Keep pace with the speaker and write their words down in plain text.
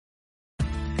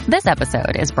This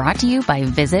episode is brought to you by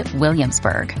Visit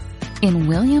Williamsburg. In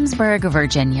Williamsburg,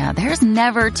 Virginia, there's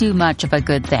never too much of a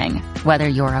good thing. Whether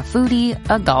you're a foodie,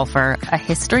 a golfer, a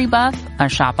history buff, a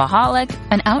shopaholic,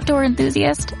 an outdoor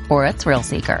enthusiast, or a thrill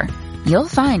seeker, you'll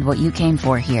find what you came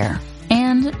for here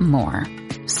and more.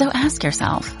 So ask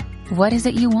yourself, what is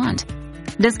it you want?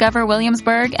 Discover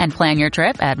Williamsburg and plan your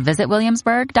trip at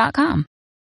visitwilliamsburg.com.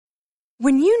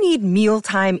 When you need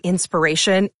mealtime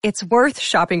inspiration, it's worth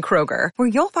shopping Kroger, where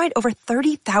you'll find over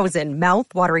 30,000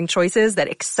 mouth-watering choices that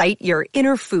excite your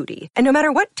inner foodie. And no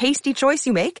matter what tasty choice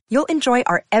you make, you'll enjoy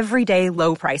our everyday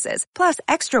low prices, plus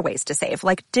extra ways to save,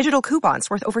 like digital coupons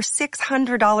worth over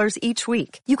 $600 each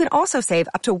week. You can also save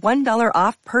up to $1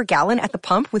 off per gallon at the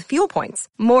pump with fuel points.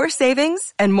 More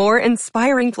savings and more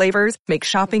inspiring flavors make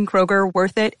shopping Kroger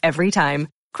worth it every time.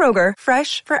 Kroger,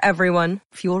 fresh for everyone.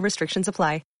 Fuel restrictions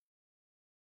apply.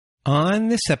 On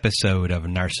this episode of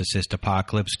Narcissist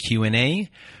Apocalypse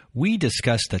Q&A, we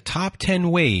discuss the top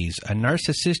 10 ways a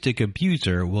narcissistic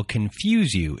abuser will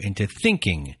confuse you into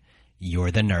thinking you're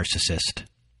the narcissist.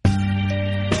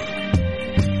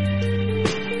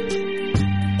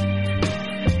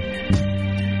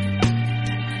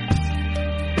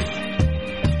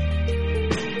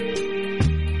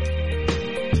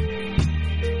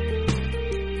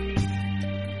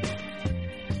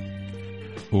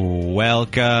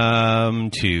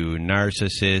 Welcome to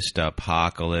Narcissist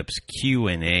Apocalypse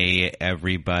Q&A,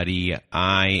 everybody.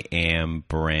 I am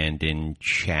Brandon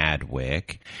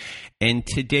Chadwick, and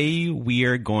today we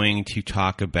are going to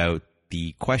talk about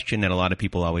the question that a lot of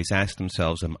people always ask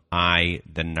themselves: am I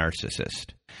the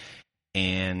narcissist?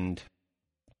 And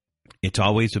it's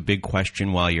always a big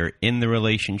question while you're in the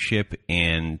relationship,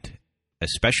 and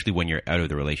especially when you're out of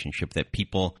the relationship, that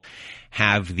people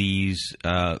have these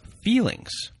feelings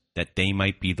that they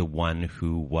might be the one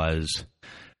who was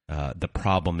the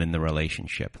problem in the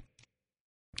relationship.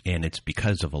 And it's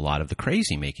because of a lot of the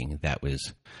crazy making that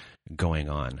was going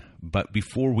on. But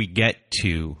before we get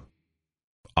to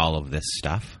all of this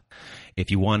stuff, if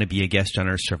you want to be a guest on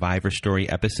our Survivor Story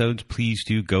episodes, please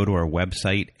do go to our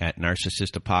website at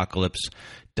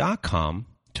narcissistapocalypse.com.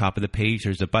 Top of the page,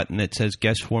 there's a button that says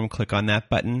guest form. Click on that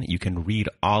button. You can read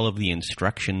all of the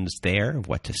instructions there of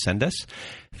what to send us.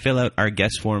 Fill out our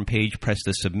guest form page, press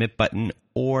the submit button,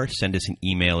 or send us an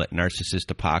email at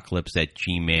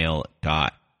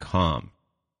narcissistapocalypse@gmail.com.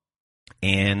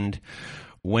 And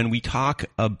when we talk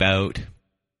about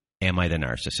am I the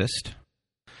narcissist,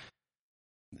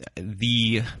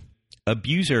 the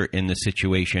abuser in the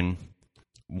situation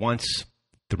wants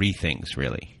three things,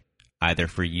 really. Either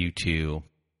for you to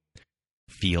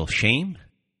feel shame,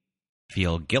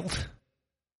 feel guilt,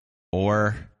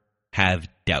 or have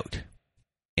doubt.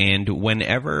 And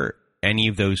whenever any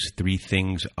of those three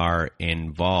things are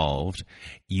involved,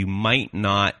 you might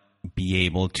not be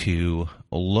able to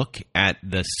look at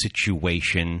the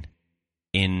situation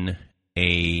in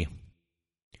a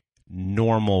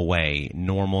normal way.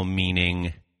 Normal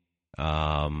meaning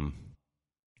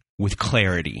with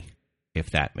clarity, if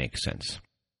that makes sense.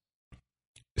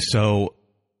 So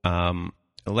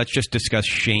let's just discuss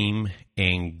shame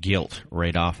and guilt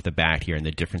right off the bat here and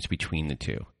the difference between the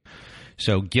two.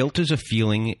 So guilt is a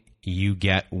feeling you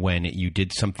get when you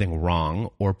did something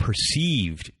wrong or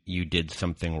perceived you did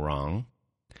something wrong.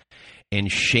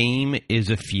 And shame is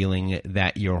a feeling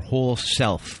that your whole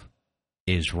self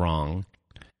is wrong.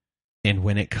 And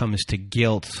when it comes to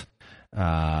guilt,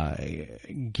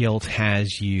 guilt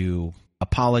has you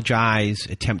apologize,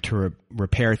 attempt to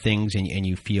repair things, and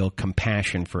you feel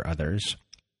compassion for others.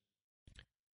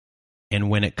 And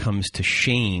when it comes to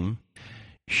shame,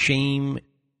 shame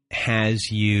has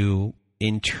you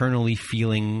internally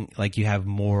feeling like you have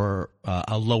more,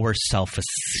 a lower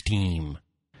self-esteem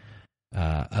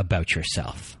about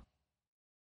yourself.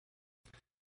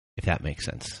 If that makes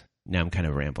sense. Now I'm kind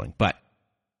of rambling. But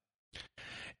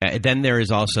then there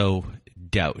is also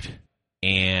doubt.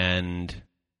 And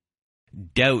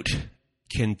doubt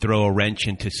can throw a wrench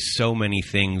into so many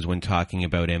things when talking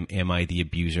about am I the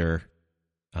abuser,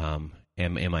 am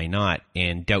I not?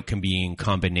 And doubt can be in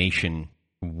combination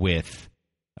with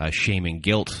shame and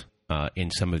guilt in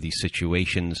some of these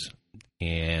situations.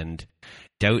 And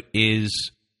doubt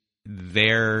is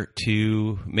there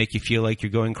to make you feel like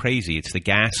you're going crazy. It's the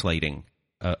gaslighting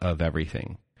of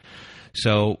everything.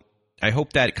 So I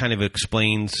hope that kind of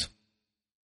explains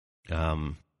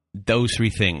those three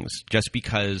things, just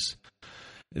because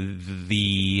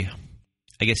the,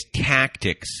 I guess,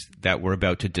 tactics that we're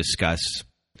about to discuss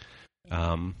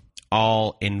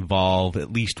all involve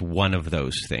at least one of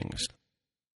those things.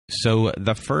 So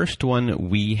the first one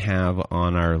we have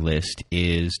on our list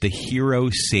is the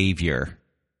hero-savior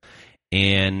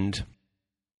And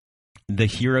the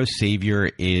hero savior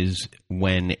is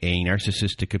when a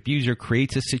narcissistic abuser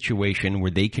creates a situation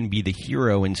where they can be the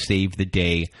hero and save the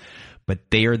day, but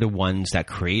they are the ones that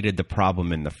created the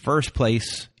problem in the first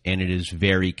place, and it is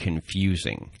very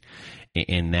confusing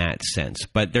in that sense.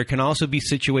 But there can also be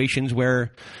situations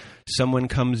where someone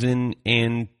comes in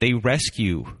and they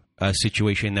rescue a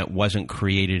situation that wasn't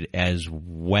created as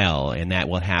well, and that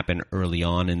will happen early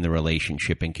on in the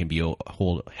relationship and can be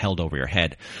held over your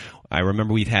head. I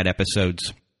remember we've had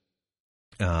episodes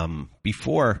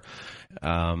before.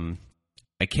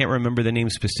 I can't remember the name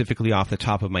specifically off the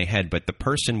top of my head, but the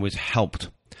person was helped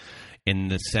in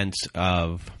the sense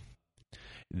of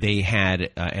they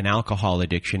had an alcohol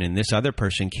addiction, and this other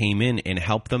person came in and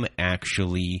helped them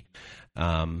actually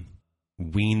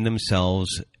wean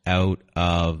themselves out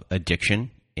of addiction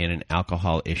and an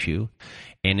alcohol issue,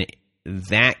 and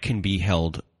that can be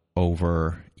held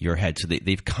over your head. So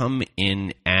they've come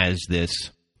in as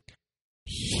this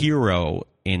hero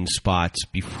in spots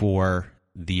before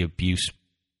the abuse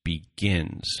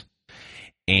begins,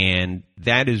 and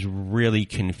that is really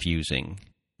confusing,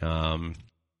 and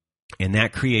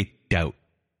that creates doubt,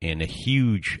 and a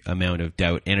huge amount of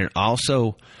doubt, and it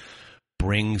also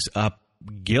brings up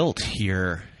guilt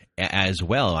here as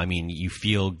well. I mean, you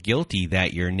feel guilty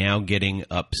that you're now getting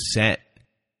upset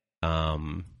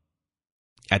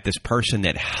at this person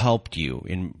that helped you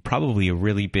in probably a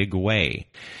really big way,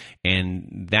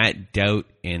 and that doubt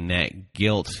and that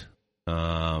guilt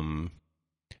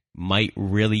might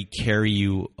really carry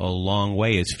you a long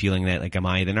way, as feeling that, like, am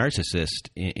I the narcissist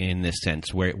in this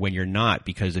sense, where when you're not,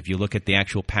 because if you look at the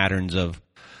actual patterns of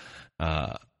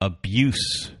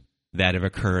abuse that have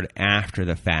occurred after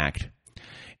the fact,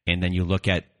 and then you look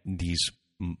at these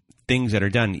things that are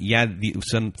done,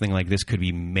 something like this could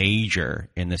be major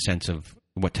in the sense of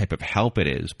what type of help it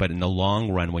is, but in the long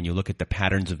run, when you look at the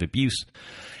patterns of abuse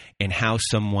and how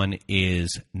someone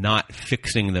is not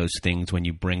fixing those things when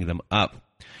you bring them up,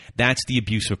 that's the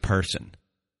abusive person.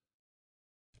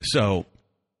 So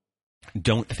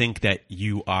don't think that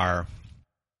you are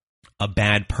a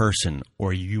bad person,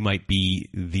 or you might be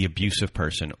the abusive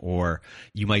person, or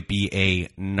you might be a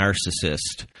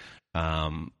narcissist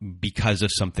because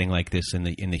of something like this in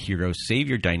the hero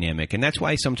savior dynamic. And that's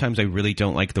why sometimes I really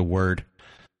don't like the word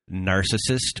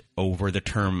narcissist over the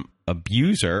term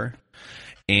abuser,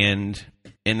 and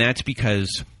that's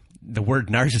because the word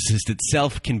narcissist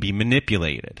itself can be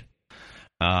manipulated.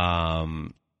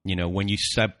 When you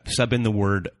sub in the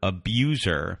word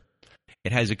abuser,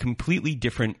 it has a completely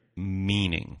different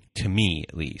meaning, to me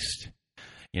at least.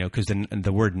 Because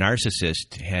the word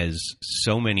narcissist has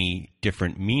so many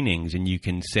different meanings, and you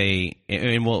can say,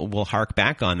 and we'll hark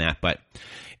back on that, but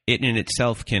it in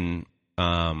itself can,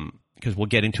 because we'll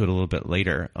get into it a little bit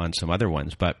later on some other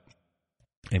ones, but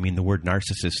I mean, the word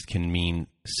narcissist can mean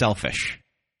selfish.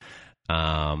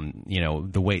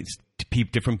 The ways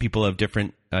different people have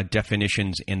different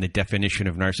definitions, and the definition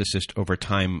of narcissist over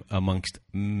time amongst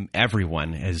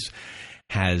everyone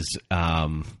has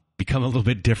become a little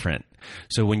bit different.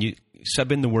 So when you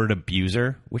sub in the word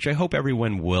abuser, which I hope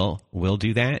everyone will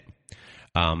do that,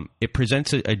 it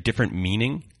presents a different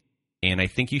meaning, and I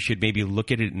think you should maybe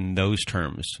look at it in those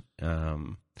terms,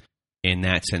 in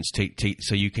that sense,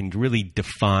 so you can really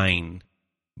define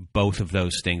both of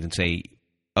those things and say,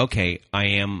 okay, I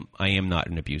am not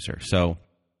an abuser. So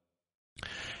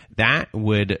that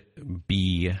would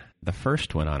be the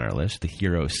first one on our list. The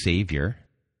hero savior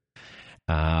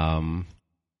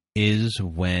is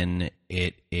when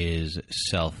it is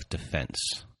self-defense.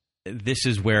 This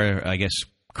is where, I guess,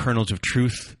 kernels of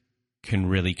truth can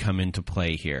really come into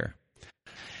play here.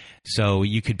 So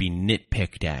you could be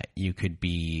nitpicked at, you could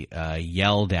be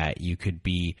yelled at, you could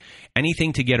be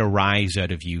anything to get a rise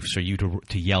out of you, so you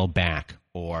to yell back.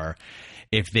 Or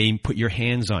if they put your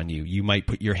hands on you, you might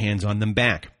put your hands on them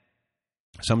back.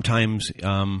 Sometimes,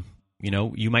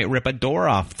 you might rip a door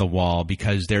off the wall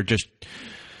because they're just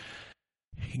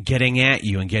getting at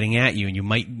you, and you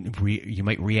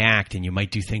might react, and you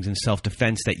might do things in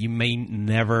self-defense that you may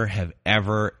never have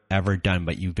ever done,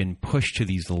 but you've been pushed to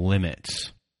these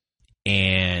limits,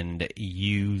 and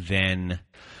you then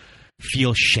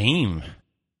feel shame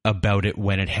about it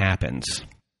when it happens.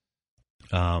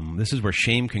 This is where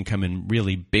shame can come in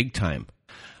really big time,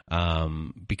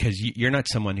 because you're not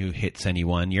someone who hits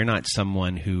anyone. You're not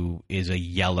someone who is a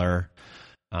yeller.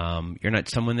 You're not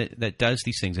someone that does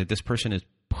these things. That this person has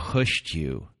pushed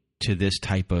you to this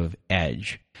type of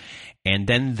edge, and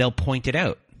then they'll point it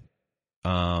out.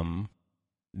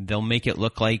 They'll make it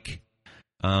look like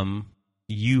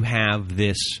you have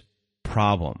this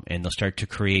problem, and they'll start to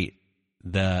create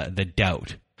the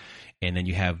doubt. And then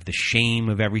you have the shame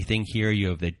of everything here. You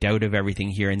have the doubt of everything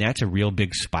here. And that's a real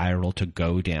big spiral to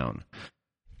go down.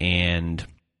 And,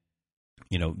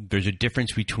 there's a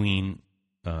difference between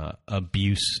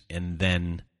abuse and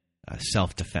then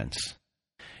self-defense.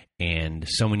 And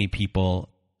so many people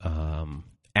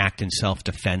act in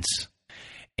self-defense.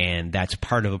 And that's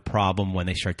part of a problem when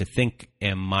they start to think,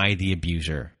 am I the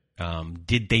abuser?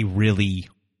 Did they really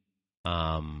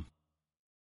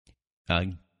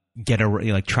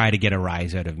try to get a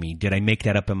rise out of me? Did I make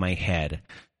that up in my head?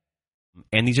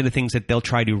 And these are the things that they'll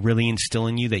try to really instill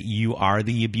in you, that you are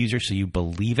the abuser, so you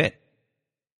believe it,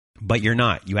 but you're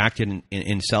not. You acted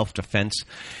in self-defense,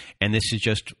 and this is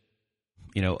just,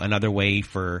 another way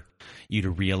for you to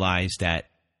realize that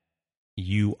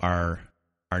you are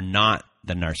not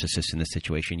the narcissist in this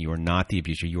situation. You are not the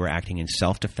abuser. You are acting in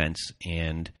self-defense,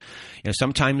 and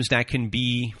sometimes that can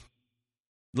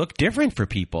look different for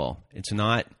people. It's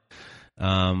not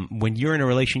when you're in a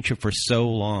relationship for so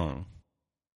long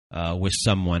with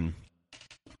someone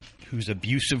who's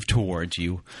abusive towards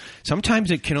you.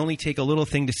 Sometimes it can only take a little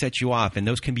thing to set you off, and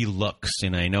those can be looks.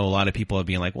 And I know a lot of people are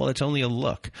being like, "Well, it's only a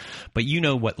look," but you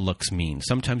know what looks mean.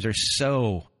 Sometimes they're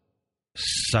so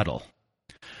subtle,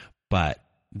 but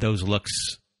those looks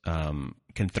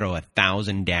can throw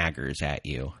 1,000 daggers at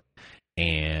you.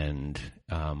 And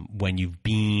when you've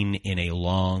been in a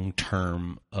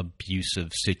long-term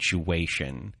abusive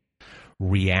situation,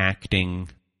 reacting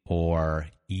or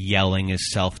yelling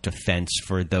as self-defense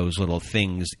for those little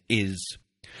things is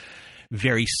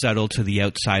very subtle to the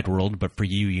outside world, but for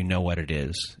you, you know what it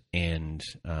is. And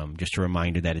just a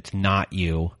reminder that it's not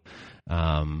you,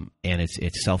 and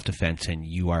it's self-defense, and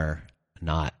you are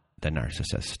not the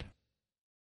narcissist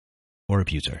or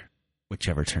abuser,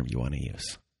 whichever term you want to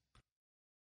use.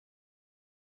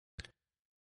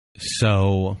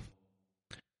 So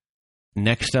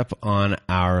next up on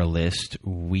our list,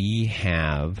 we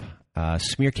have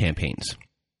smear campaigns.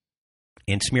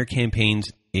 And smear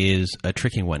campaigns is a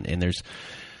tricky one. And there's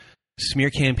smear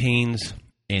campaigns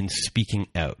and speaking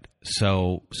out.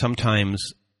 So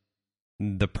sometimes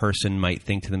the person might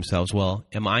think to themselves, well,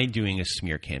 am I doing a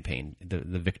smear campaign?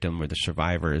 The victim or the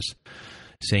survivor is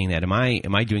saying that, am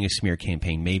I doing a smear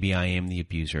campaign? Maybe I am the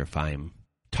abuser if I'm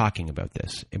talking about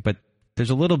this. But there's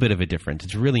a little bit of a difference.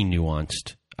 It's really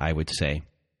nuanced, I would say.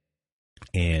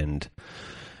 And,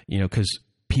 because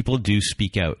people do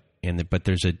speak out, but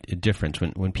there's a difference.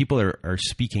 When people are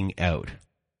speaking out,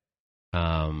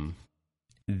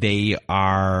 they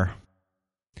are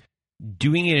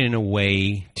doing it in a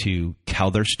way to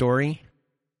tell their story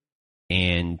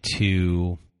and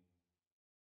to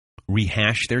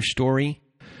rehash their story,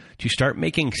 to start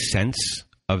making sense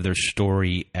of their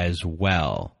story as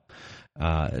well.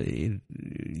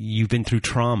 You've been through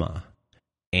trauma,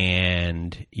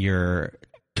 and you're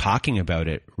talking about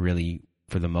it really,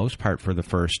 for the most part, for the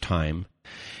first time,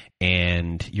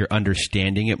 and you're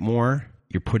understanding it more.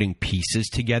 You're putting pieces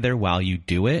together while you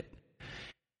do it,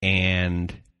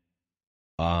 and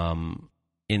and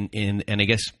I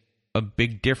guess a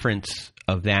big difference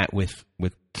of that with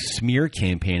smear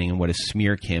campaigning, and what a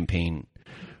smear campaign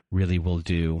really will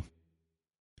do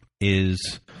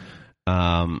is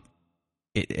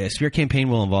a smear campaign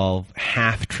will involve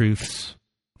half-truths,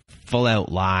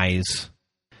 full-out lies,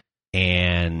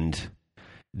 and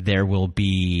there will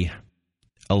be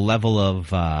a level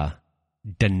of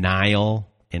denial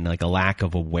and like a lack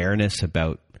of awareness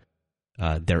about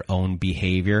their own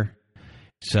behavior.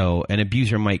 So an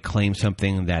abuser might claim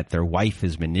something that their wife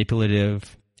is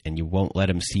manipulative and you won't let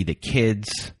them see the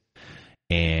kids,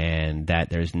 and that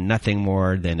there's nothing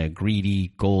more than a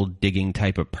greedy, gold-digging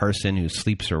type of person who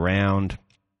sleeps around.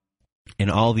 And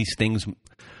all these things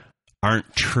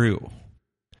aren't true.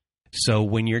 So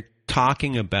when you're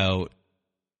talking about,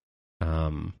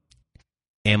 am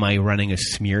I running a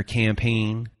smear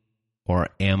campaign, or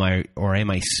am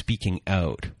I speaking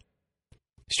out?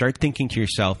 Start thinking to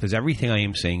yourself, is everything I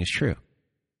am saying is true?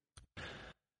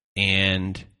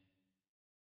 And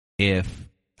if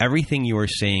everything you are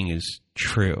saying is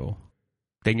true,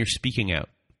 then you're speaking out.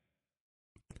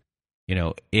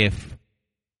 If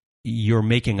you're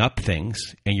making up things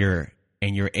and you're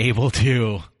able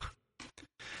to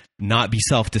not be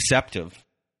self-deceptive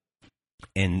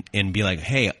and be like,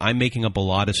 hey, I'm making up a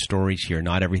lot of stories here,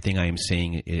 not everything I am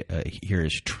saying here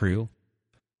is true,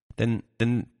 then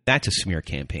that's a smear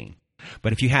campaign.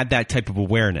 But if you had that type of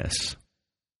awareness,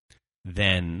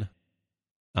 then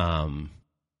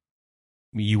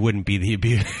you wouldn't be the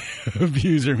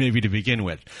abuser maybe to begin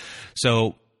with.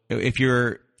 So if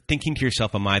you're thinking to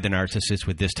yourself, am I the narcissist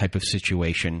with this type of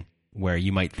situation? where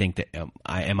you might think that,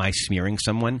 am I smearing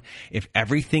someone? If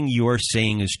everything you're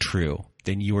saying is true,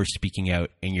 then you are speaking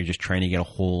out and you're just trying to get a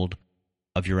hold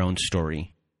of your own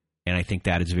story. And I think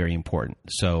that is very important.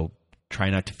 So try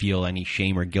not to feel any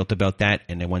shame or guilt about that.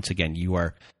 And then once again, you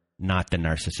are not the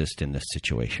narcissist in this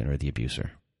situation or the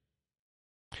abuser.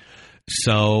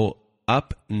 So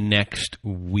up next,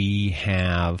 we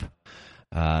have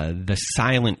the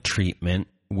silent treatment,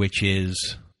 which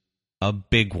is a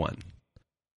big one.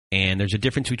 And there's a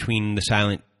difference between the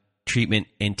silent treatment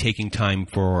and taking time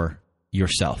for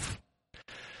yourself.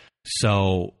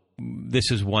 So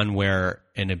this is one where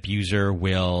an abuser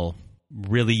will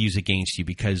really use against you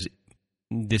because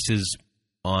this is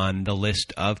on the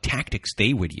list of tactics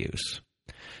they would use.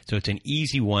 So it's an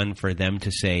easy one for them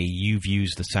to say, you've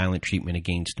used the silent treatment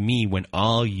against me, when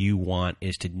all you want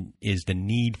is the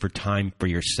need for time for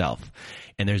yourself.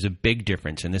 And there's a big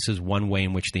difference. And this is one way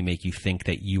in which they make you think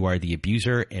that you are the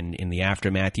abuser. And in the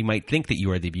aftermath, you might think that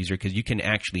you are the abuser because you can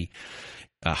actually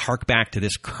hark back to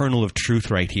this kernel of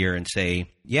truth right here and say,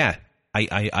 yeah,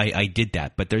 I did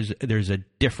that. But there's a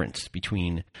difference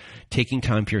between taking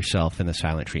time for yourself and the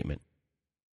silent treatment.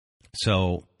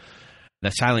 So the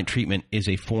silent treatment is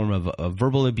a form of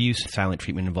verbal abuse. Silent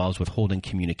treatment involves withholding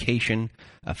communication,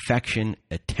 affection,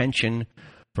 attention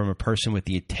from a person with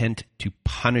the intent to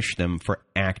punish them for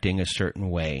acting a certain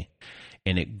way.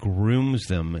 And it grooms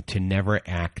them to never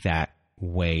act that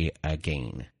way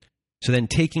again. So then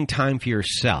taking time for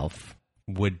yourself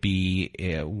would be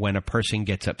when a person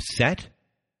gets upset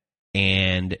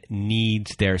and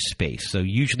needs their space. So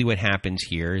usually what happens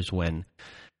here is when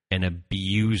an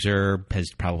abuser has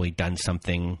probably done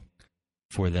something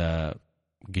for the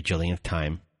gajillionth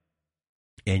time,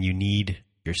 and you need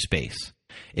your space.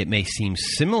 It may seem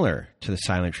similar to the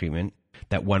silent treatment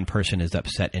that one person is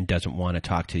upset and doesn't want to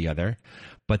talk to the other,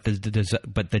 but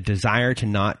the desire to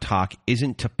not talk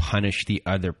isn't to punish the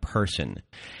other person.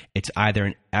 It's either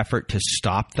an effort to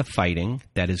stop the fighting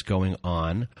that is going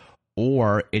on,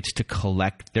 or it's to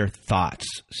collect their thoughts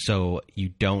so you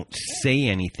don't say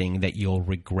anything that you'll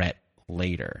regret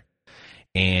later.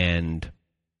 And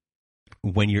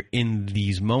when you're in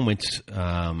these moments,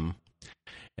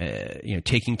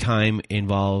 taking time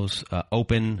involves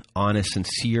open, honest,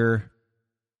 sincere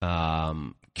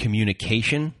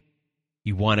communication.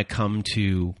 You want to come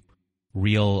to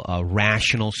real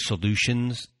rational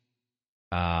solutions.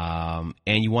 And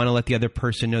you want to let the other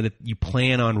person know that you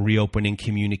plan on reopening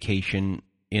communication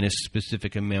in a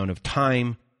specific amount of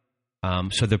time,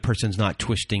 so the person's not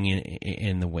twisting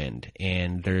in the wind.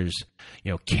 And there's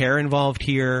care involved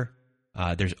here.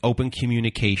 There's open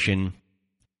communication,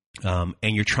 and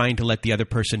you're trying to let the other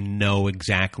person know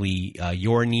exactly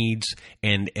your needs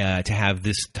and to have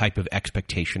this type of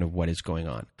expectation of what is going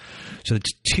on. So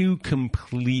it's two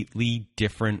completely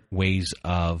different ways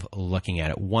of looking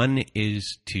at it. One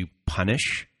is to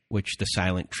punish, which the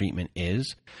silent treatment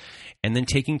is, and then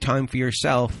taking time for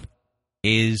yourself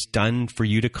is done for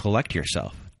you to collect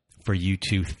yourself, for you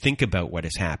to think about what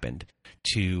has happened,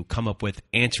 to come up with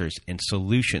answers and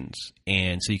solutions,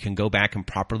 and so you can go back and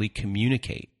properly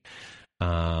communicate.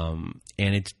 And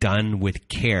it's done with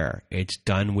care. It's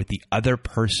done with the other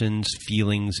person's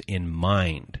feelings in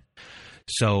mind.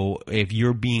 So if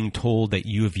you're being told that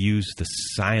you have used the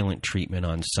silent treatment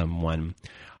on someone,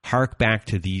 hark back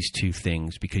to these two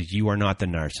things, because you are not the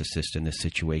narcissist in this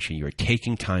situation. You are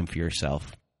taking time for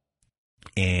yourself,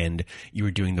 and you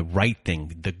are doing the right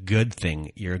thing, the good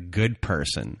thing. You're a good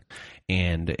person,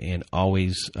 and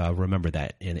always remember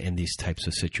that in these types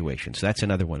of situations. So that's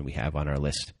another one we have on our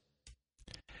list.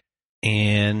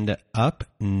 And up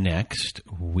next,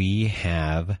 we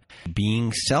have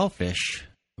being selfish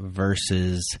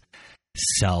versus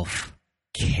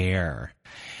self-care.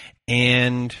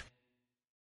 And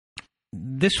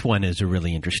this one is a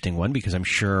really interesting one, because I'm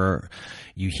sure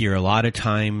you hear a lot of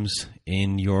times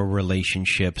in your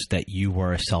relationships that you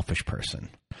are a selfish person.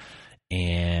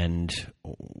 And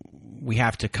we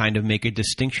have to kind of make a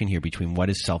distinction here between what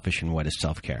is selfish and what is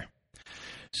self-care.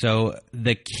 So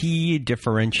the key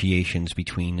differentiations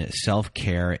between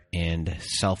self-care and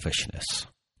selfishness.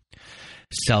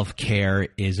 Self-care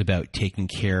is about taking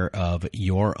care of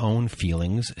your own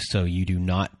feelings so you do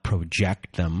not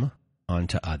project them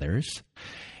onto others.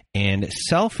 And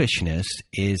selfishness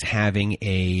is having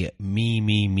a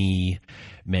me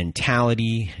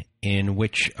mentality in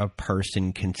which a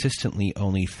person consistently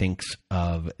only thinks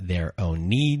of their own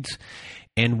needs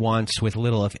and wants with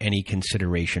little, if any,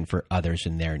 consideration for others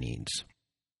and their needs.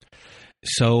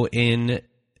 So in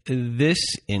this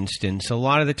instance, a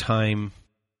lot of the time,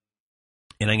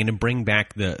 and I'm going to bring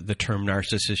back the term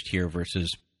narcissist here versus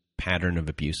pattern of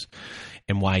abuse,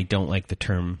 and why I don't like the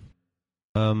term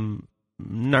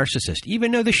narcissist,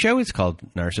 even though the show is called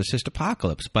Narcissist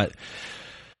Apocalypse. But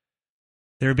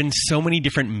there have been so many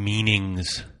different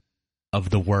meanings of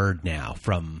the word now,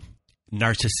 from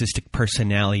narcissistic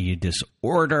personality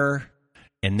disorder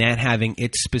and that having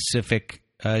its specific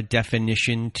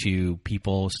definition, to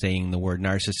people saying the word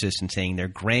narcissist and saying they're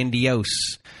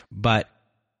grandiose. But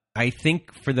I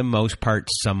think for the most part,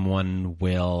 someone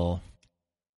will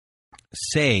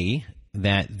say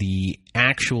that the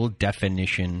actual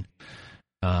definition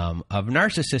of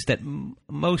narcissist that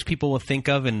most people will think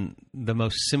of in the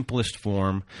most simplest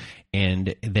form,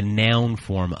 and the noun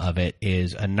form of it,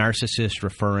 is a narcissist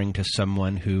referring to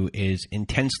someone who is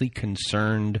intensely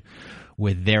concerned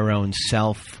with their own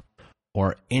self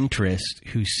or interest,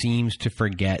 who seems to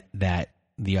forget that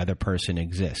the other person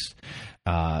exists.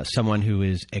 Someone who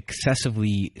is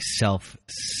excessively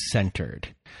self-centered.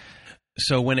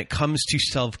 So when it comes to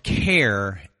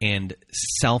self-care and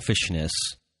selfishness,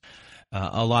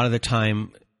 a lot of the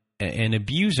time, an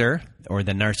abuser or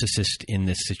the narcissist in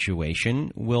this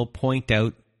situation will point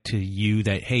out to you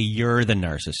that, hey, you're the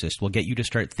narcissist. Will get you to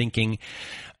start thinking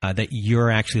that you're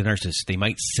actually the narcissist. They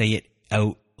might say it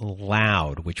out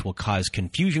loud, which will cause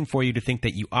confusion for you to think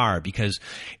that you are, because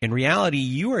in reality,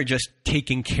 you are just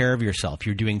taking care of yourself.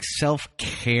 You're doing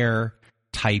self-care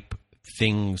type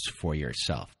things for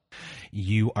yourself.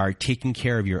 You are taking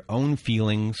care of your own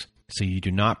feelings, so you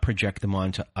do not project them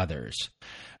onto others.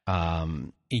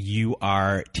 You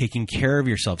are taking care of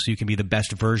yourself so you can be the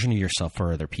best version of yourself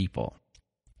for other people.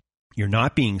 You're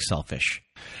not being selfish.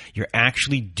 You're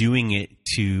actually doing it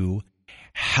to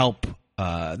help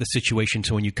the situation.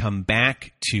 So when you come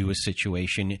back to a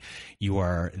situation, you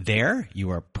are there,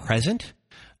 you are present,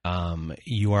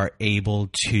 you are able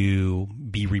to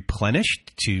be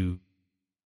replenished, to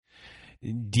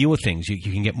deal with things. You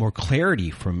can get more clarity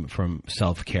from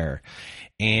self-care.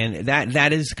 And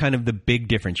that is kind of the big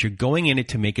difference. You're going in it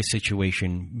to make a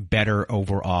situation better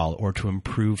overall, or to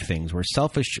improve things, where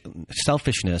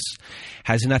selfishness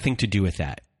has nothing to do with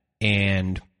that.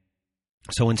 And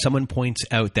so when someone points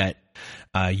out that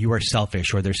you are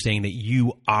selfish, or they're saying that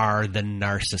you are the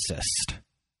narcissist,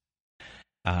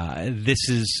 this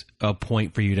is a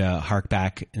point for you to hark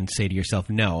back and say to yourself,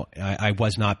 no, I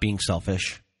was not being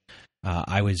selfish.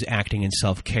 I was acting in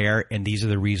self-care, and these are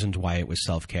the reasons why it was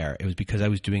self-care. It was because I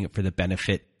was doing it for the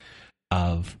benefit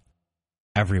of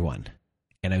everyone,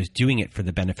 and I was doing it for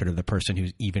the benefit of the person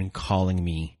who's even calling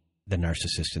me the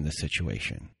narcissist in this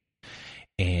situation.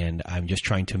 And I'm just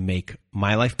trying to make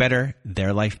my life better,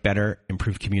 their life better,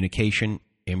 improve communication,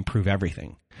 improve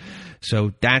everything.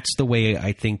 So that's the way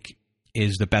I think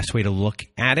is the best way to look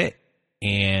at it,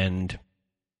 and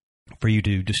for you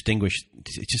to distinguish,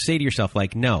 to say to yourself,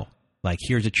 like, no, like,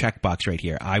 here's a checkbox right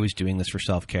here. I was doing this for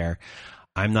self-care.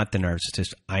 I'm not the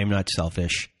narcissist. I'm not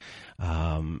selfish.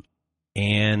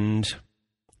 And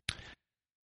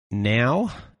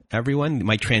now, everyone,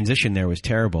 my transition there was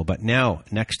terrible. But now,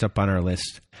 next up on our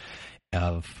list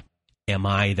of am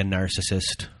I the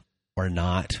narcissist or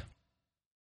not,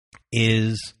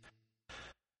 is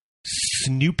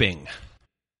snooping.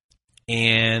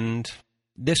 And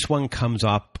this one comes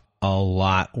up a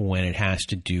lot when it has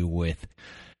to do with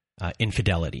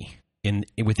infidelity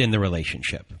within the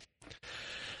relationship,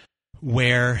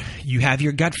 where you have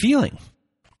your gut feeling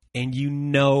and you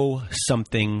know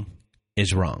something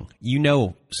is wrong. You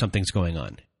know something's going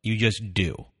on. You just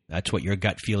do. That's what your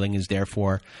gut feeling is there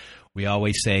for. We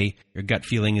always say your gut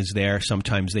feeling is there.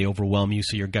 Sometimes they overwhelm you,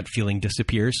 so your gut feeling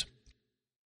disappears.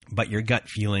 But your gut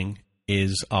feeling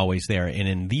is always there. And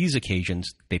in these occasions,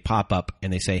 they pop up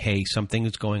and they say, hey, something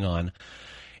is going on.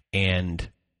 And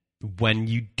when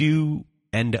you do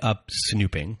end up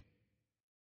snooping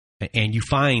and you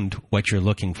find what you're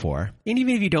looking for, and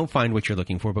even if you don't find what you're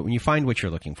looking for, but when you find what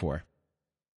you're looking for,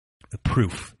 the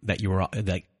proof that you were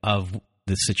like of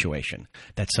the situation,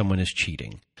 that someone is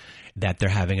cheating, that they're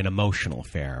having an emotional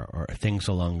affair, or things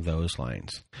along those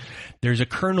lines. There's a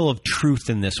kernel of truth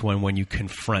in this one when you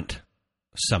confront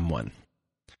someone,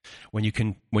 when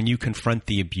you confront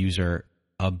the abuser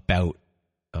about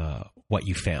what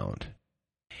you found.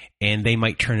 And they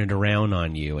might turn it around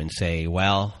on you and say,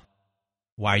 well,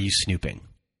 why are you snooping?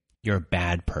 You're a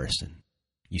bad person.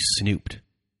 You snooped.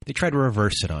 They try to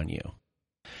reverse it on you.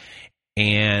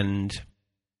 And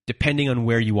depending on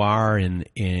where you are in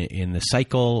the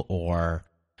cycle, or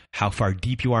how far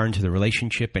deep you are into the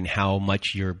relationship, and how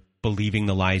much you're believing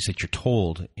the lies that you're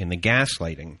told in the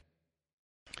gaslighting,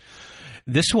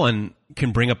 this one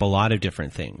can bring up a lot of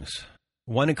different things.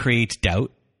 One, it creates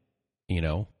doubt. You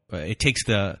know, it takes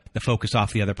the focus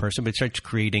off the other person, but it starts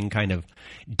creating kind of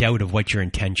doubt of what your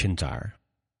intentions are.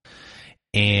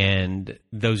 And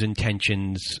those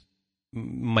intentions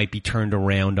might be turned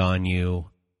around on you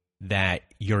that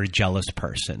you're a jealous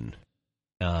person.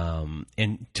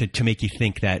 And to make you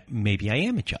think that maybe I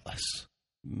am jealous.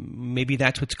 Maybe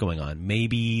that's what's going on.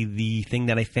 Maybe the thing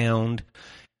that I found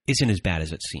isn't as bad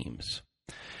as it seems.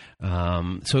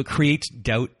 So it creates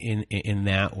doubt in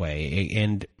that way.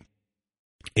 And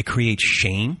it creates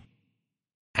shame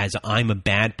as I'm a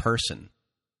bad person.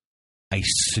 I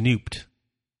snooped.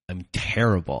 I'm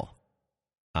terrible.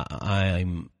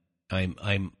 I'm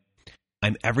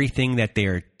everything that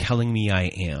they're telling me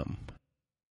I am.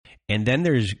 And then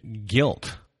there's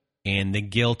guilt. And the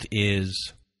guilt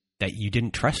is that you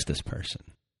didn't trust this person.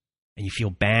 And you feel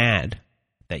bad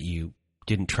that you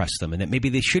didn't trust them. And that maybe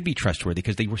they should be trustworthy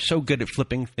because they were so good at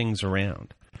flipping things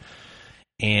around.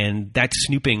 And that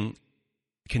snooping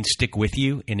can stick with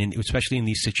you. And especially in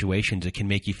these situations, it can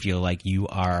make you feel like you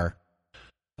are,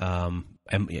 am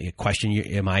I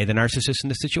the narcissist in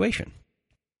this situation?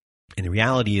 And the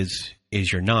reality is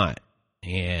you're not.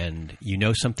 And you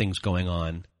know something's going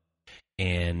on.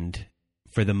 And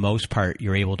for the most part,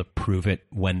 you're able to prove it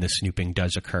when the snooping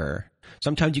does occur.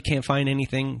 Sometimes you can't find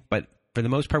anything, but for the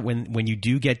most part, when you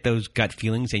do get those gut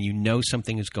feelings and you know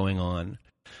something is going on,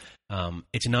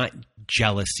 it's not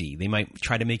jealousy. They might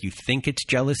try to make you think it's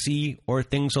jealousy or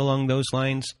things along those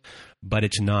lines, but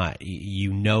it's not.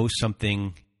 You know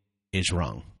something is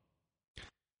wrong.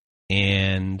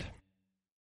 And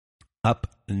up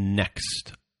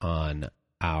next on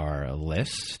our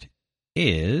list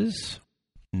is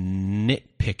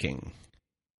nitpicking.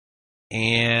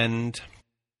 And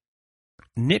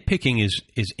nitpicking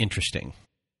is interesting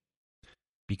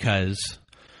because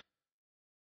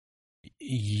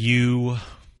you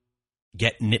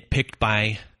get nitpicked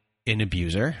by an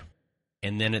abuser,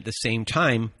 and then at the same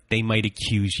time, they might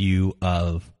accuse you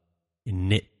of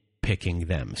nitpicking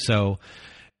them. So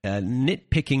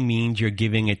nitpicking means you're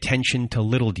giving attention to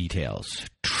little details,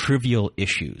 trivial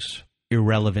issues,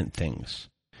 irrelevant things.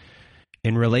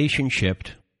 In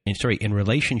relationships,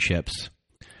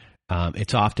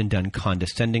 it's often done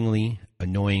condescendingly,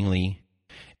 annoyingly.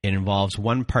 It involves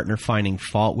one partner finding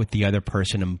fault with the other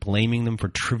person and blaming them for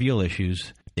trivial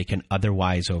issues they can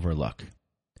otherwise overlook.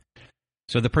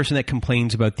 So the person that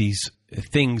complains about these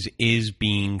things is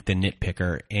being the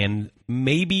nitpicker, and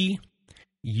maybe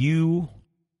you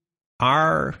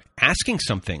are asking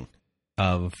something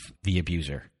of the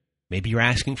abuser. Maybe you're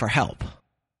asking for help.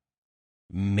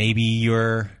 Maybe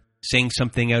you're saying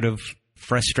something out of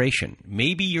frustration.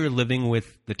 Maybe you're living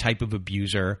with the type of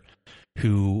abuser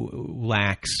who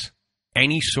lacks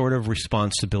any sort of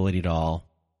responsibility at all,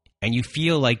 and you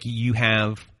feel like you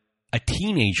have a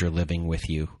teenager living with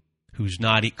you who's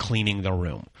not cleaning the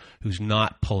room, who's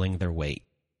not pulling their weight.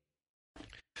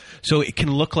 So it can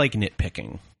look like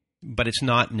nitpicking, but it's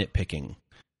not nitpicking.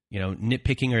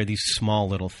 Nitpicking are these small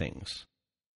little things.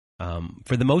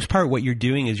 For the most part, what you're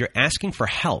doing is you're asking for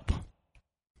help.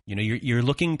 You're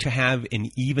looking to have an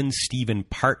even Steven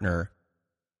partner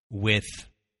with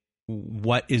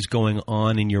what is going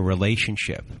on in your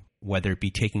relationship, whether it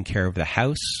be taking care of the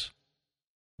house,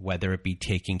 whether it be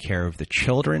taking care of the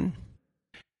children.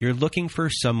 You're looking for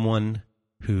someone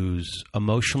who's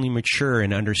emotionally mature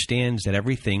and understands that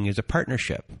everything is a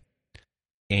partnership.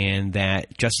 And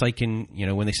that just like in,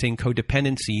 when they say in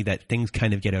codependency, that things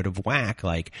kind of get out of whack.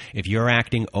 Like if you're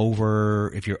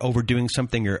overdoing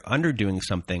something or underdoing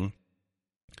something,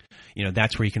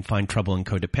 that's where you can find trouble in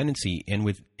codependency. And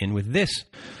with this,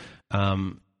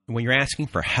 when you're asking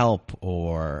for help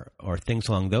or things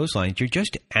along those lines, you're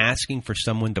just asking for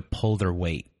someone to pull their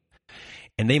weight.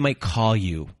 And they might call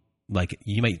you,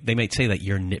 they might say that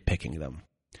you're nitpicking them,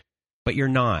 but you're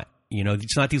not.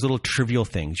 It's not these little trivial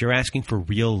things. You're asking for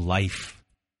real life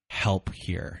help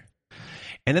here.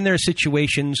 And then there are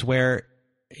situations where,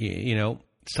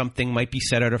 something might be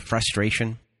said out of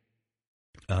frustration.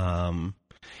 And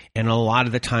a lot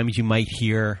of the times you might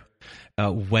hear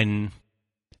when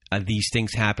these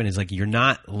things happen is like, you're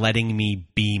not letting me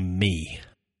be me.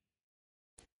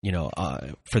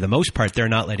 For the most part, they're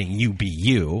not letting you be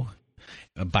you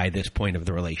by this point of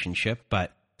the relationship,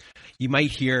 but you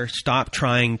might hear, stop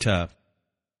trying to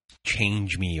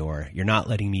change me, or you're not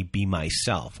letting me be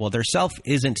myself. Well, their self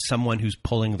isn't someone who's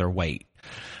pulling their weight.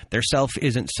 Their self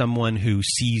isn't someone who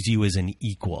sees you as an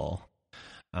equal,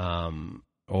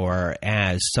 or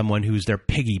as someone who's their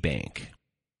piggy bank,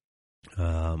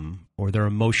 or their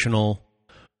emotional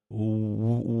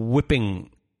whipping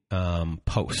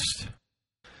post.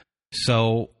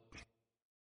 So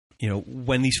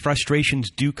when these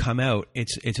frustrations do come out,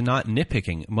 it's not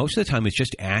nitpicking. Most of the time, it's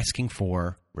just asking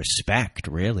for respect,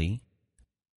 really.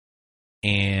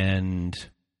 And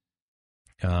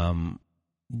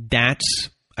that's,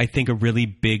 I think, a really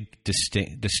big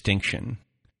distinction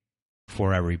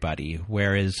for everybody.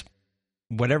 Whereas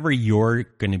whatever you're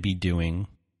going to be doing,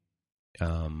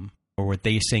 or what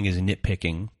they're saying is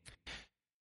nitpicking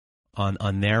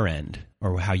on their end,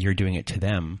 or how you're doing it to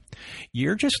them,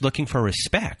 you're just looking for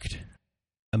respect,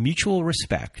 a mutual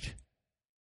respect,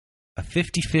 a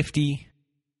 50-50,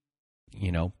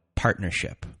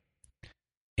 partnership,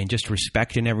 and just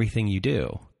respect in everything you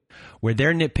do. Where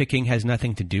their nitpicking has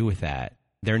nothing to do with that.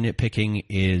 Their nitpicking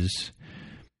is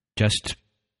just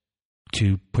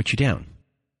to put you down,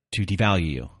 to devalue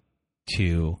you,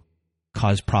 to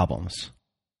cause problems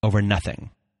over nothing.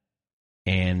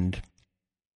 And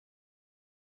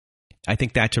I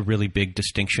think that's a really big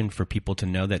distinction for people to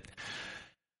know, that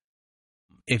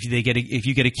if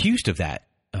you get accused of that,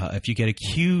 if you get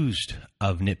accused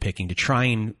of nitpicking, to try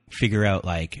and figure out,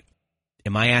 like,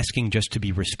 am I asking just to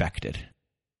be respected?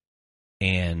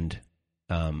 And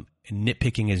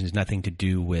nitpicking has nothing to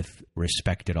do with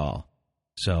respect at all.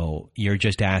 So you're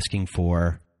just asking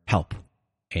for help.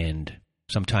 And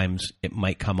sometimes it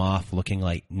might come off looking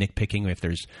like nitpicking if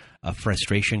there's a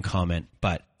frustration comment,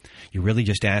 but you're really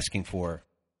just asking for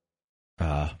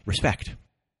respect.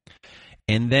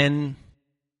 And then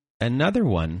another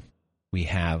one we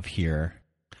have here,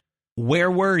 where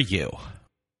were you?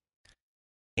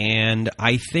 And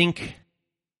I think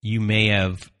you may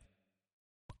have,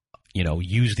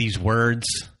 used these words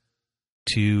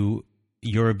to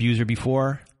your abuser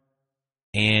before,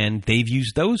 and they've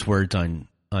used those words on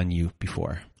you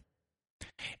before.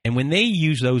 And when they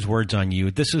use those words on you,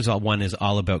 this is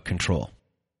all about control.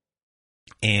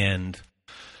 And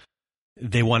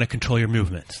they want to control your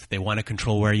movements. They want to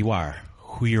control where you are,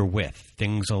 who you're with,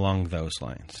 things along those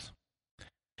lines.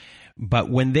 But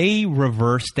when they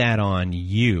reverse that on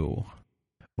you,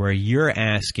 where you're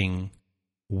asking,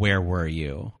 where were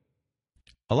you?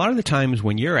 A lot of the times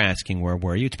when you're asking, where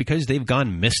were you, it's because they've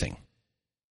gone missing.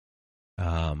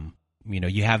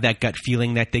 You have that gut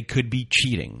feeling that they could be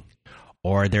cheating,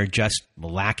 or they're just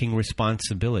lacking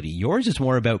responsibility. Yours is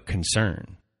more about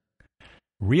concern,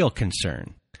 real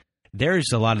concern. Theirs,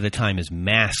 a lot of the time, is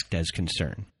masked as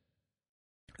concern.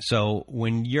 So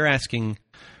when you're asking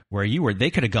where you were, they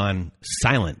could have gone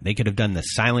silent. They could have done the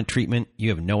silent treatment. You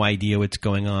have no idea what's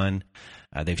going on.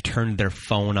 They've turned their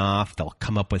phone off. They'll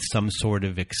come up with some sort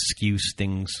of excuse,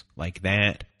 things like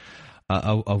that,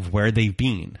 of where they've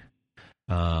been.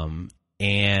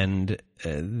 And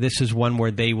this is one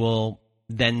where they will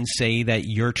then say that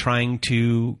you're trying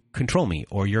to control me,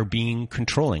 or you're being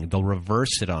controlling. They'll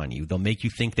reverse it on you. They'll make you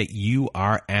think that you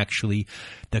are actually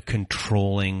the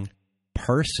controlling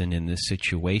person in this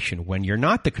situation when you're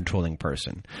not the controlling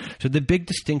person. So the big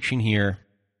distinction here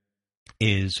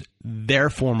is their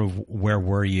form of where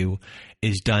were you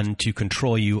is done to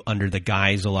control you under the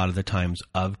guise, a lot of the times,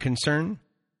 of concern.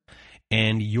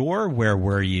 And your where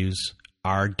were yous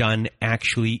are done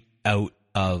actually out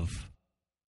of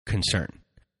concern.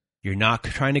 You're not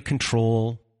trying to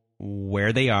control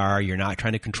where they are. You're not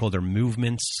trying to control their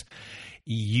movements.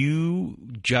 You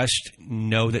just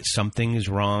know that something is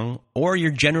wrong, or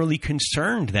you're generally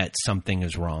concerned that something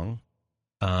is wrong,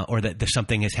 or that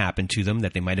something has happened to them,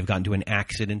 that they might have gotten into an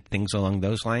accident, things along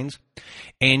those lines.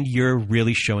 And you're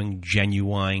really showing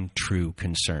genuine, true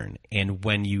concern. And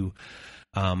when you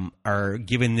are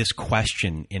given this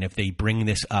question, and if they bring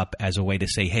this up as a way to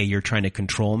say, hey, you're trying to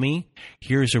control me,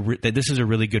 this is a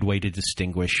really good way to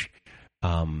distinguish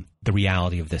the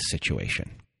reality of this situation.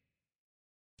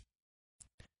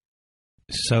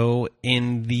 So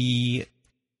in the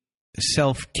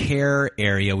self-care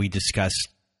area, we discussed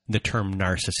the term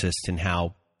narcissist and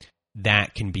how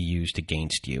that can be used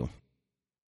against you.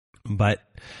 But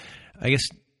I guess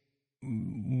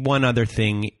one other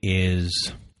thing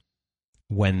is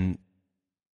when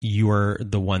you're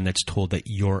the one that's told that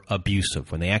you're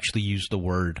abusive, when they actually use the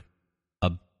word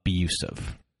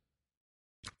abusive.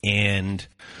 And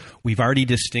we've already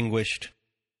distinguished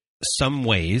some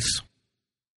ways,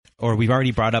 or we've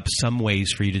already brought up some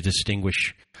ways for you to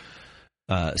distinguish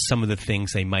some of the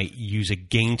things they might use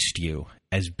against you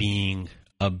as being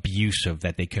abusive,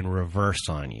 that they can reverse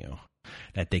on you,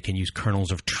 that they can use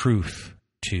kernels of truth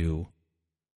to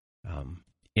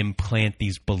implant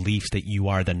these beliefs that you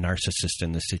are the narcissist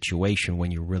in the situation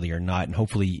when you really are not. And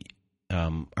hopefully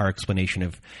our explanation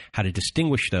of how to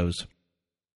distinguish those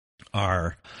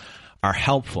are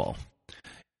helpful.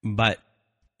 But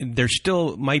there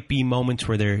still might be moments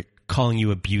where they're calling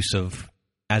you abusive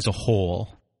as a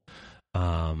whole,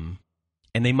 And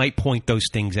they might point those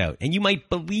things out. And you might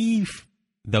believe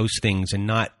those things and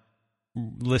not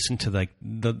listen to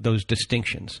those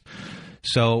distinctions.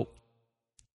 So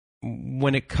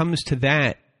when it comes to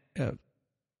that,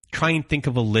 try and think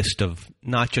of a list of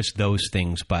not just those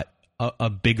things, but a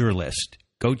bigger list.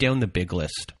 Go down the big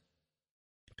list.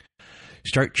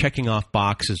 Start checking off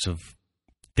boxes of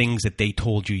things that they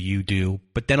told you do,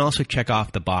 but then also check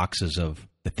off the boxes of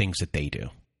the things that they do.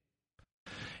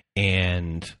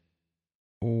 And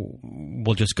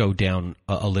we'll just go down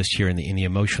a list here in the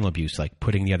emotional abuse, like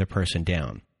putting the other person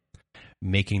down,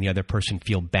 making the other person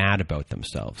feel bad about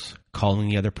themselves, calling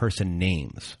the other person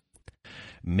names,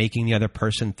 making the other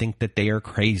person think that they are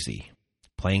crazy,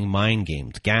 playing mind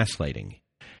games, gaslighting,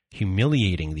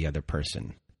 humiliating the other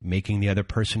person, making the other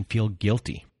person feel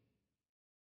guilty,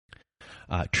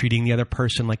 treating the other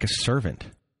person like a servant,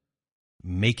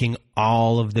 making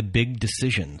all of the big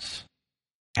decisions,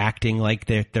 acting like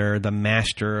they're the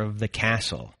master of the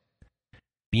castle,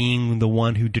 being the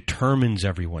one who determines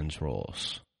everyone's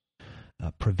roles,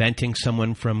 preventing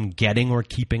someone from getting or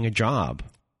keeping a job,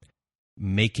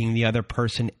 making the other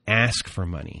person ask for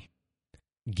money,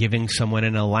 giving someone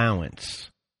an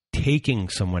allowance, taking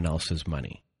someone else's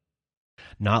money,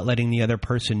 not letting the other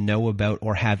person know about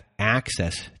or have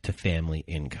access to family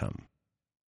income.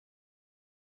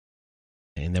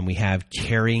 And then we have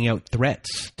carrying out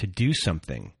threats to do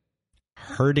something,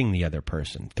 hurting the other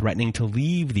person, threatening to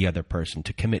leave the other person,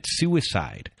 to commit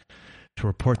suicide, to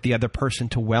report the other person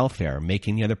to welfare,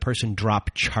 making the other person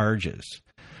drop charges,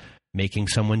 making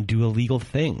someone do illegal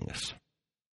things.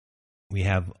 We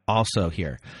have also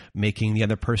here making the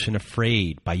other person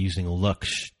afraid by using looks,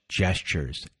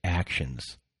 gestures,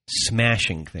 actions,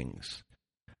 smashing things,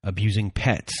 abusing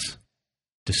pets,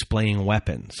 displaying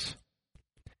weapons,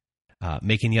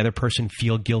 making the other person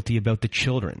feel guilty about the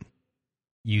children,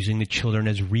 using the children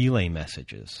as relay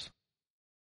messages,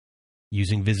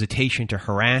 using visitation to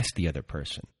harass the other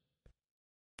person,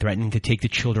 threatening to take the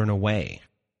children away.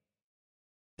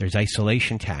 There's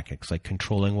isolation tactics like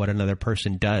controlling what another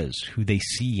person does, who they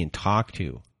see and talk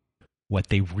to, what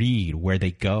they read, where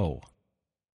they go.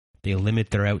 They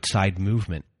limit their outside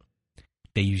movement.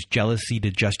 They use jealousy to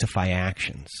justify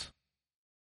actions.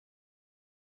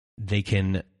 They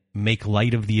can make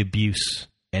light of the abuse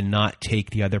and not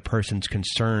take the other person's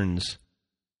concerns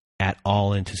at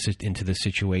all into the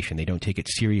situation. They don't take it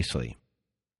seriously.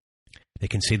 They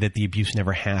can say that the abuse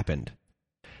never happened.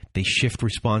 They shift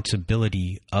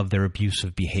responsibility of their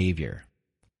abusive behavior.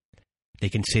 They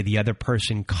can say the other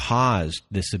person caused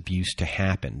this abuse to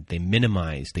happen. They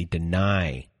minimize, they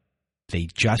deny, they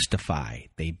justify,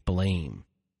 they blame.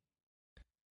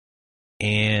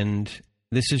 And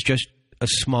this is just a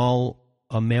small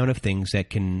amount of things that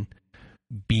can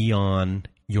be on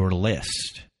your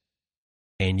list.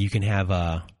 And you can have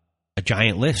a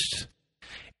giant list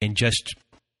and just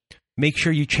make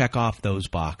sure you check off those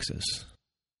boxes.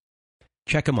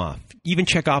 Check them off. Even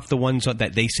check off the ones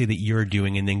that they say that you're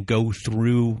doing, and then go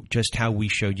through just how we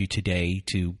showed you today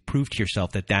to prove to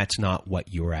yourself that that's not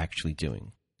what you're actually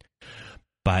doing.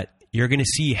 But you're going to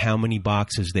see how many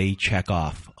boxes they check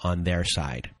off on their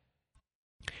side.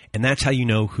 And that's how you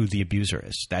know who the abuser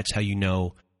is. That's how you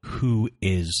know who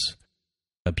is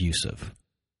abusive.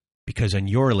 Because on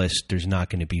your list, there's not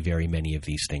going to be very many of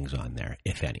these things on there,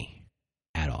 if any,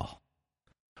 at all.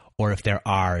 Or if there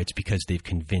are, it's because they've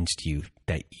convinced you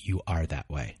that you are that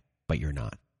way, but you're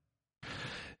not.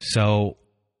 So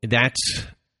that's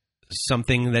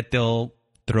something that they'll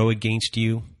throw against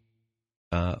you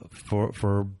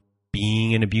for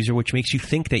being an abuser, which makes you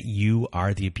think that you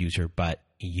are the abuser, but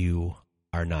you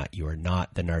are not. You are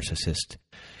not the narcissist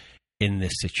in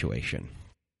this situation.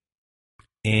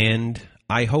 And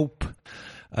I hope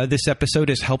this episode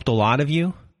has helped a lot of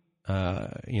you,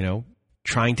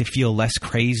 trying to feel less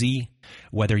crazy,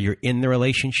 whether you're in the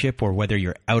relationship or whether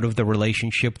you're out of the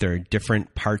relationship. There are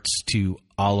different parts to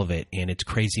all of it, and it's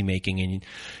crazy making,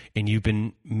 and you've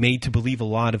been made to believe a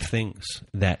lot of things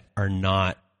that are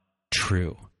not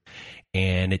true.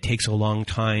 And it takes a long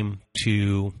time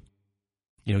to,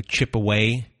 chip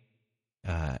away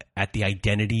at the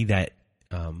identity that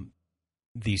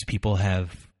these people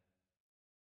have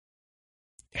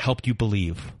helped you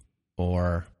believe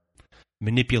or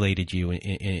manipulated you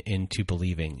into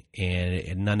believing,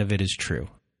 and none of it is true.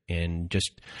 And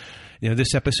just,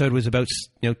 this episode was about,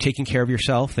 taking care of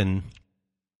yourself and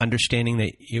understanding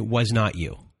that it was not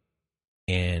you.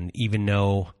 And even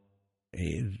though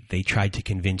they tried to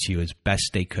convince you as best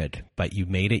they could, but you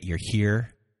made it, you're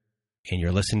here, and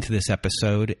you're listening to this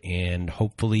episode, and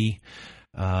hopefully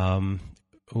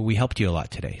we helped you a lot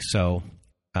today. So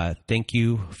thank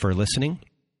you for listening.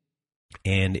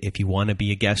 And if you want to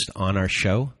be a guest on our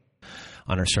show,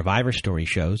 on our Survivor Story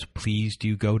shows, please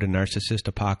do go to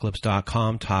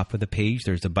narcissistapocalypse.com. Top of the page,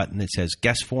 there's a button that says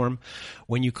guest form.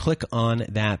 When you click on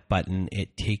that button,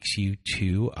 it takes you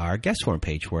to our guest form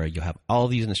page where you'll have all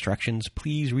these instructions.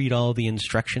 Please read all the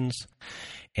instructions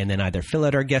and then either fill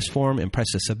out our guest form and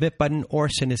press the submit button or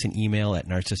send us an email at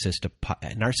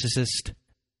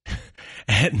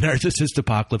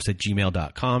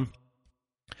narcissistapocalypse@gmail.com.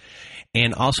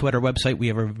 And also at our website, we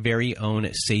have our very own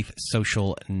safe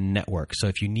social network. So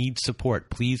if you need support,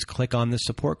 please click on the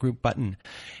support group button.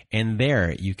 And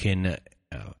there you can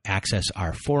access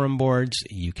our forum boards.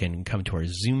 You can come to our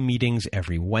Zoom meetings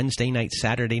every Wednesday night,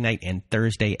 Saturday night, and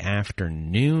Thursday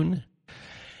afternoon.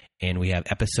 And we have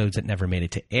episodes that never made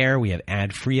it to air. We have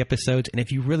ad-free episodes. And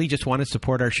if you really just want to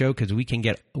support our show, because we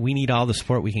need all the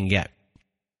support we can get.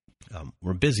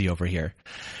 We're busy over here.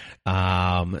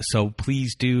 So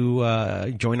please do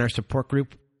join our support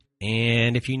group.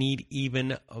 And if you need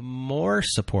even more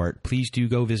support, please do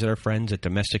go visit our friends at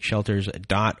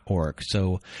domesticshelters.org.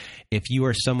 So if you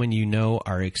or someone you know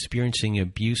are experiencing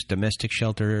abuse,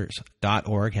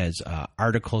 domesticshelters.org has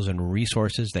articles and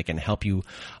resources that can help you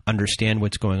understand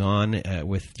what's going on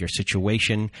with your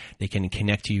situation. They can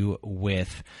connect you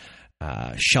with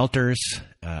shelters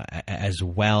as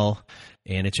well.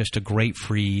 And it's just a great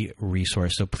free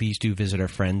resource. So please do visit our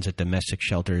friends at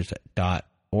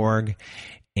domesticshelters.org.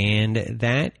 And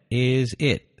that is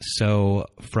it. So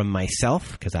from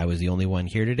myself, because I was the only one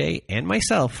here today, and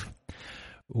myself,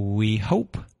 we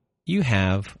hope you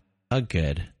have a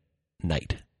good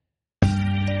night.